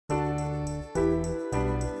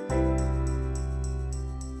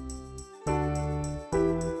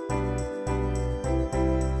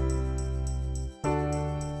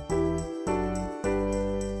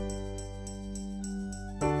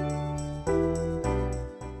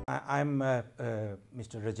I'm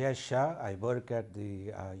Mr. Rajesh Shah. I work at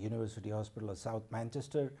the University Hospital of South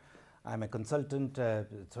Manchester. I'm a consultant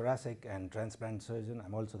thoracic and transplant surgeon.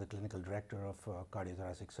 I'm also the clinical director of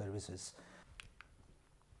cardiothoracic services.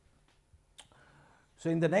 So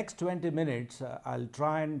in the next 20 minutes, I'll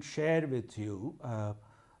try and share with you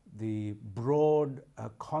the broad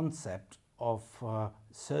concept of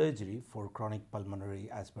surgery for chronic pulmonary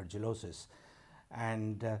aspergillosis.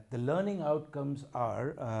 And the learning outcomes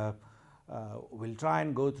are, we'll try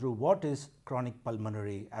and go through what is chronic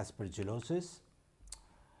pulmonary aspergillosis,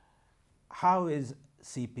 how is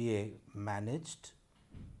CPA managed,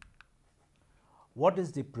 what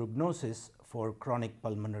is the prognosis for chronic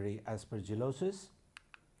pulmonary aspergillosis,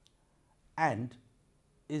 and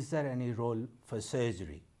is there any role for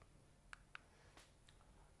surgery?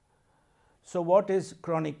 So what is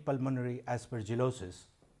chronic pulmonary aspergillosis?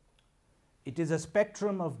 It is a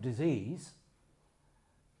spectrum of disease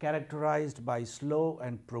characterized by slow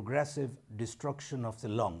and progressive destruction of the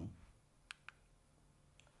lung.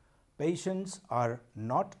 Patients are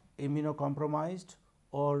not immunocompromised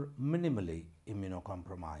or minimally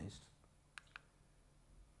immunocompromised.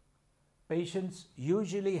 Patients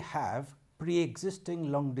usually have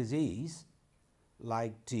pre-existing lung disease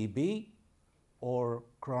like TB or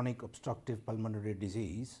chronic obstructive pulmonary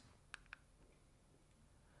disease.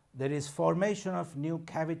 There is formation of new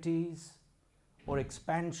cavities or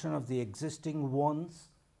expansion of the existing ones,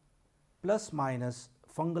 plus minus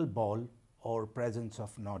fungal ball or presence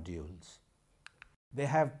of nodules. They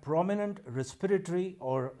have prominent respiratory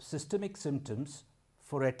or systemic symptoms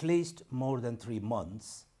for at least more than 3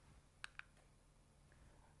 months.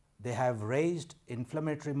 They have raised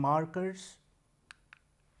inflammatory markers,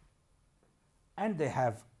 and they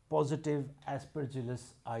have positive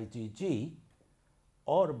Aspergillus IgG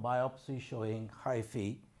or biopsy showing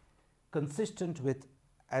hyphae consistent with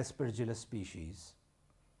Aspergillus species.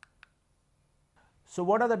 So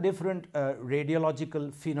what are the different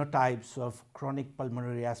radiological phenotypes of chronic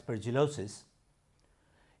pulmonary aspergillosis?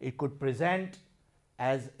 It could present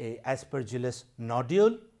as a Aspergillus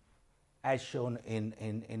nodule as shown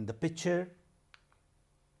in the picture.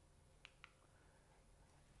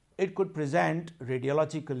 It could present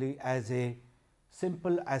radiologically as a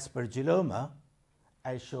simple aspergilloma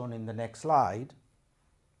as shown in the next slide.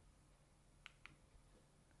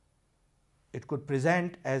 It could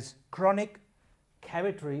present as chronic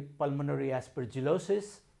cavitary pulmonary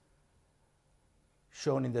aspergillosis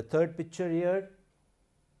shown in the third picture here,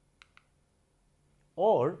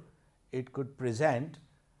 or it could present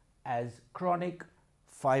as chronic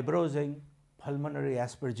fibrosing pulmonary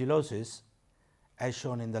aspergillosis as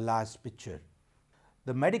shown in the last picture.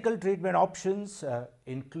 The medical treatment options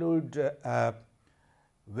include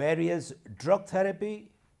various drug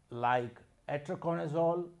therapy like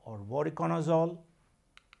itraconazole or voriconazole,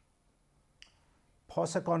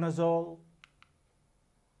 posaconazole,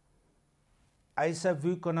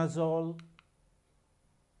 isavuconazole,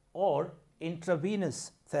 or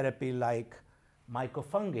intravenous therapy like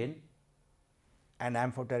mycofungin and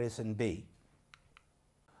amphotericin B.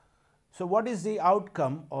 So what is the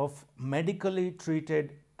outcome of medically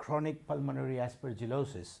treated chronic pulmonary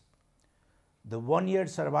aspergillosis? The 1-year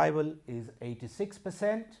survival is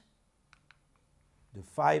 86%, the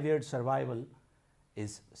 5-year survival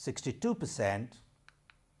is 62%,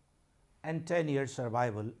 and 10-year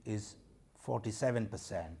survival is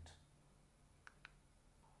 47%.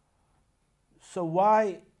 So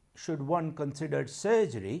why should one consider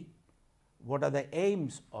surgery? What are the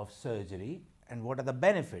aims of surgery and what are the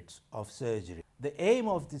benefits of surgery? The aim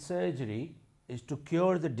of the surgery is to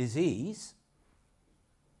cure the disease,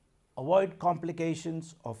 avoid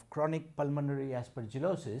complications of chronic pulmonary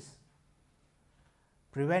aspergillosis,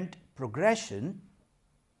 prevent progression,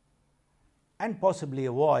 and possibly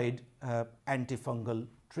avoid antifungal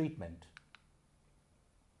treatment.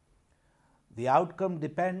 The outcome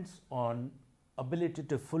depends on ability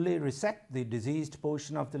to fully resect the diseased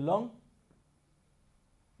portion of the lung,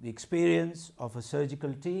 the experience of a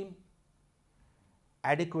surgical team,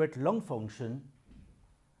 adequate lung function,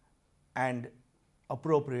 and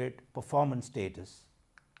appropriate performance status.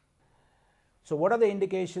 So what are the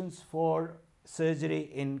indications for surgery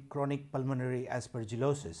in chronic pulmonary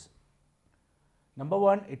aspergillosis? Number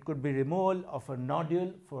 1, it could be removal of a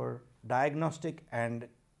nodule for diagnostic and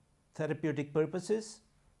therapeutic purposes,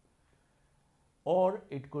 or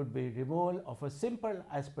it could be removal of a simple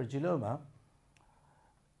aspergilloma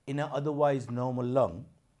in an otherwise normal lung.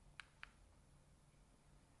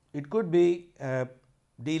 It could be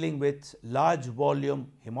dealing with large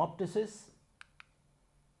volume hemoptysis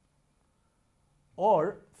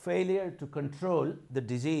or failure to control the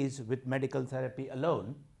disease with medical therapy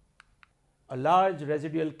alone, a large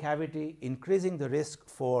residual cavity increasing the risk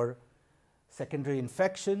for secondary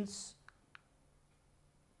infections,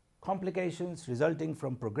 complications resulting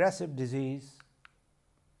from progressive disease,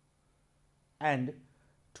 and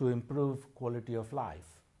to improve quality of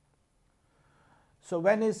life. So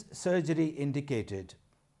when is surgery indicated?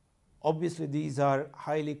 Obviously, these are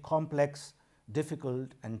highly complex, difficult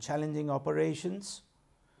and challenging operations.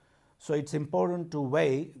 So it's important to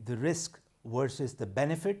weigh the risk versus the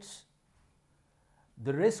benefits.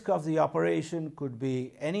 The risk of the operation could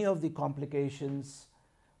be any of the complications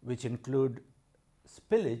which include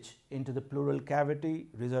spillage into the pleural cavity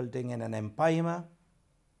resulting in an empyema,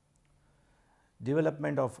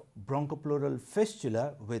 development of bronchopleural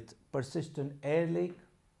fistula with persistent air leak,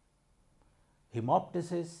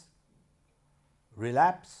 hemoptysis,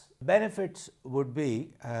 relapse. Benefits would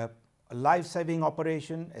be a life-saving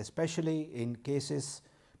operation, especially in cases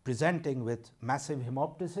presenting with massive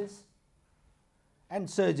hemoptysis, and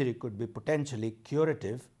surgery could be potentially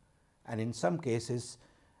curative, and in some cases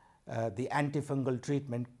the antifungal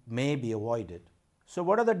treatment may be avoided. So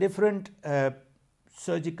what are the different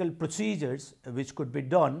surgical procedures which could be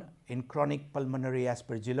done in chronic pulmonary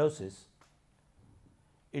aspergillosis?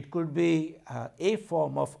 It could be a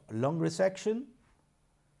form of lung resection.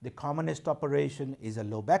 The commonest operation is a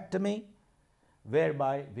lobectomy,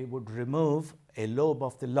 whereby we would remove a lobe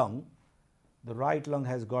of the lung. The right lung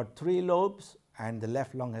has got 3 lobes and the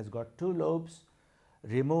left lung has got 2 lobes.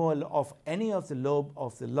 Removal of any of the lobe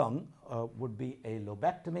of the lung would be a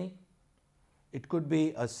lobectomy. It could be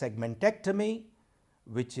a segmentectomy,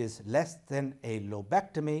 which is less than a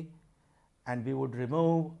lobectomy, and we would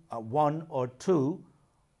remove 1 or 2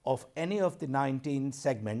 of any of the 19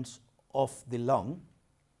 segments of the lung.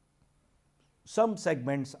 Some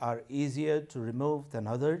segments are easier to remove than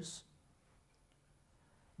others.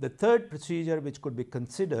 The third procedure which could be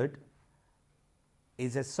considered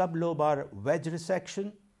is a sublobar wedge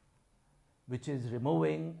resection, which is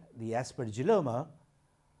removing the aspergilloma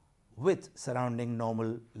with surrounding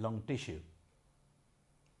normal lung tissue.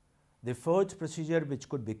 The fourth procedure which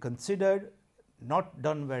could be considered, not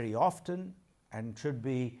done very often and should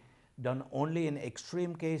be done only in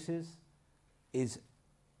extreme cases, is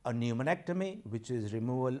a pneumonectomy, which is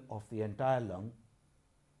removal of the entire lung.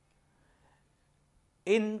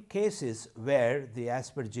 In cases where the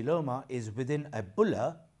aspergilloma is within a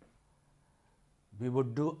bulla, we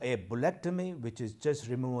would do a bullectomy, which is just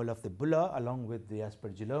removal of the bulla along with the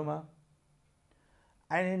aspergilloma.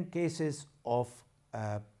 And in cases of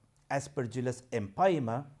Aspergillus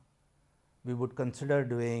empyema, we would consider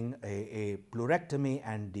doing a pleurectomy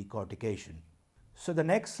and decortication. So the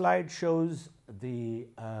next slide shows the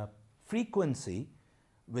frequency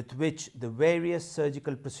with which the various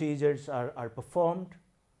surgical procedures are performed.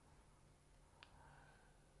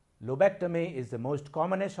 Lobectomy is the most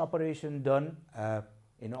commonest operation done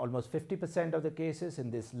in almost 50% of the cases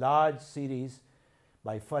in this large series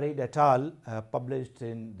by Farid et al. Published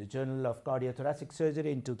in the Journal of Cardiothoracic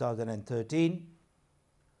Surgery in 2013.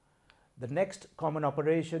 The next common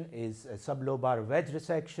operation is a sublobar wedge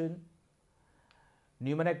resection.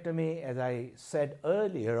 Pneumonectomy, as I said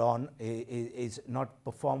earlier on, is not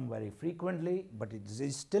performed very frequently, but it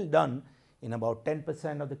is still done in about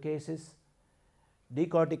 10% of the cases.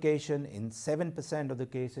 Decortication in 7% of the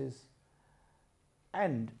cases,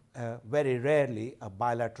 and very rarely a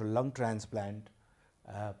bilateral lung transplant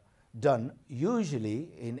done, usually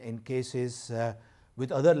in cases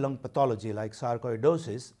with other lung pathology like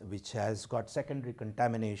sarcoidosis, which has got secondary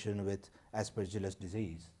contamination with Aspergillus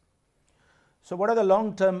disease. So what are the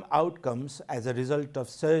long-term outcomes as a result of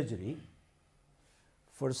surgery?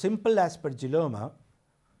 For simple aspergilloma,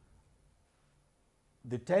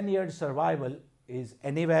 the 10-year survival is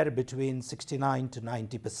anywhere between 69 to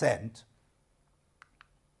 90%.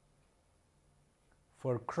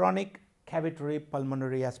 For chronic cavitary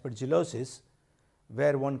pulmonary aspergillosis,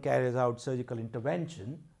 where one carries out surgical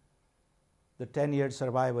intervention, the 10-year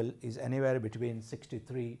survival is anywhere between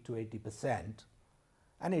 63 to 80%,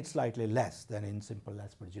 and it's slightly less than in simple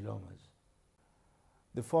aspergillomas.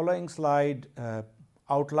 The following slide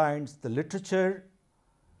outlines the literature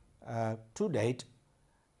to date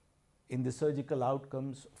in the surgical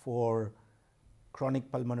outcomes for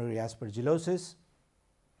chronic pulmonary aspergillosis.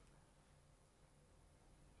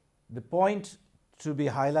 The point to be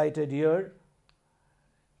highlighted here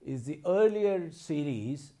is the earlier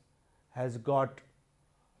series has got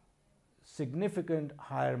significant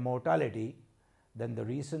higher mortality than the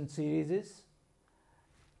recent series,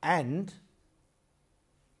 and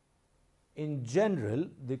in general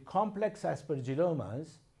the complex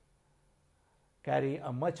aspergillomas carry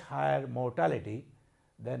a much higher mortality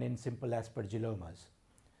than in simple aspergillomas.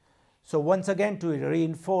 So once again, to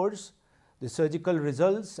reinforce, the surgical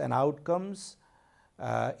results and outcomes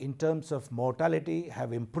in terms of mortality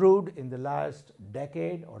have improved in the last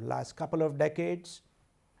decade or last couple of decades,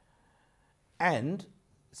 and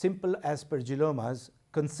simple aspergillomas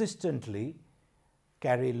consistently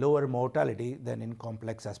carry lower mortality than in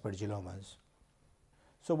complex aspergillomas.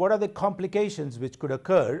 So what are the complications which could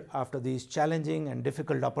occur after these challenging and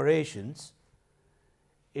difficult operations?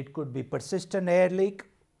 It could be persistent air leak,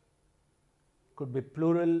 could be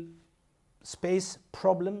pleural space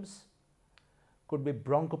problems, could be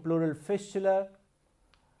bronchopleural fistula,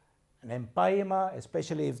 an empyema,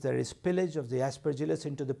 especially if there is spillage of the aspergillus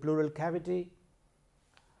into the pleural cavity,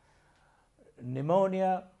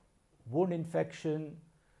 pneumonia, wound infection,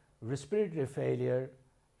 respiratory failure,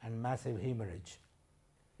 and massive hemorrhage.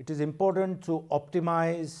 It is important to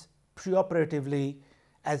optimize preoperatively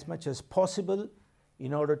as much as possible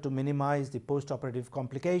in order to minimize the post-operative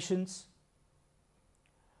complications.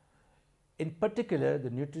 In particular, the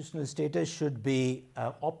nutritional status should be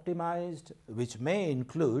optimized, which may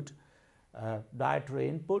include dietary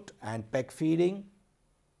input and PEG feeding,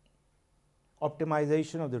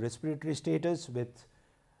 optimization of the respiratory status with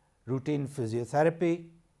routine physiotherapy,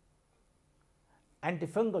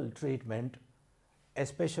 antifungal treatment,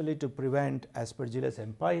 especially to prevent Aspergillus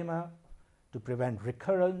empyema, to prevent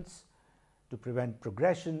recurrence, to prevent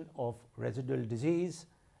progression of residual disease,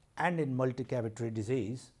 and in multicavitary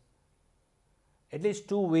disease. At least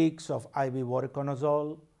 2 weeks of IV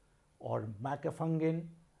voriconazole or macafungin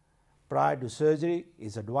prior to surgery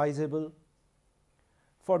is advisable.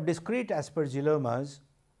 For discrete aspergillomas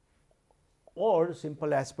or simple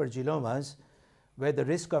aspergillomas where the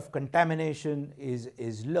risk of contamination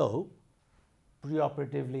is low,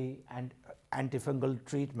 preoperatively and antifungal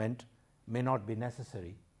treatment may not be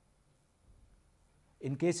necessary.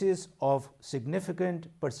 In cases of significant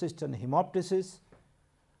persistent hemoptysis,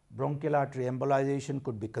 bronchial artery embolization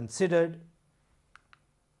could be considered.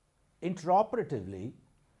 Intraoperatively,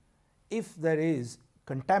 if there is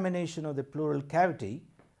contamination of the pleural cavity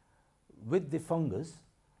with the fungus,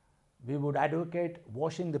 we would advocate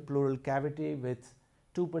washing the pleural cavity with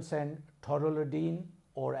 2% taurolidine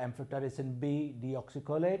or amphotericin B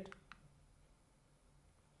deoxycholate.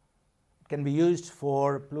 It can be used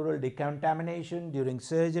for pleural decontamination during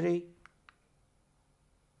surgery,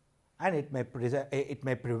 and it may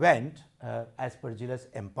prevent Aspergillus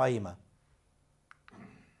empyema.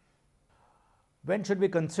 When should we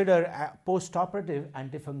consider post-operative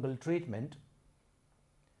antifungal treatment?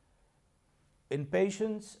 In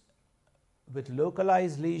patients with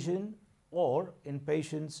localized lesion or in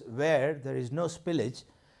patients where there is no spillage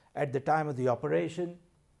at the time of the operation,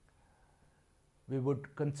 we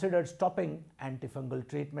would consider stopping antifungal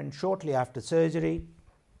treatment shortly after surgery.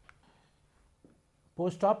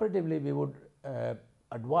 Post-operatively, we would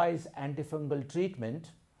advise antifungal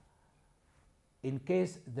treatment in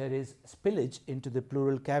case there is spillage into the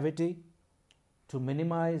pleural cavity to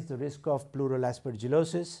minimize the risk of pleural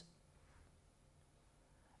aspergillosis,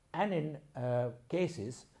 and in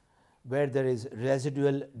cases where there is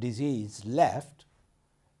residual disease left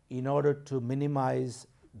in order to minimize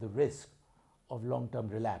the risk of long-term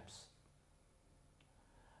relapse.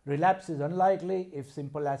 Relapse is unlikely if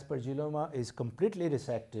simple aspergilloma is completely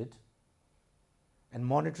resected, and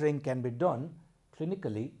monitoring can be done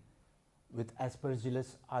clinically with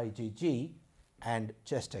Aspergillus IgG and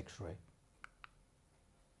chest X-ray.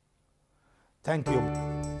 Thank you.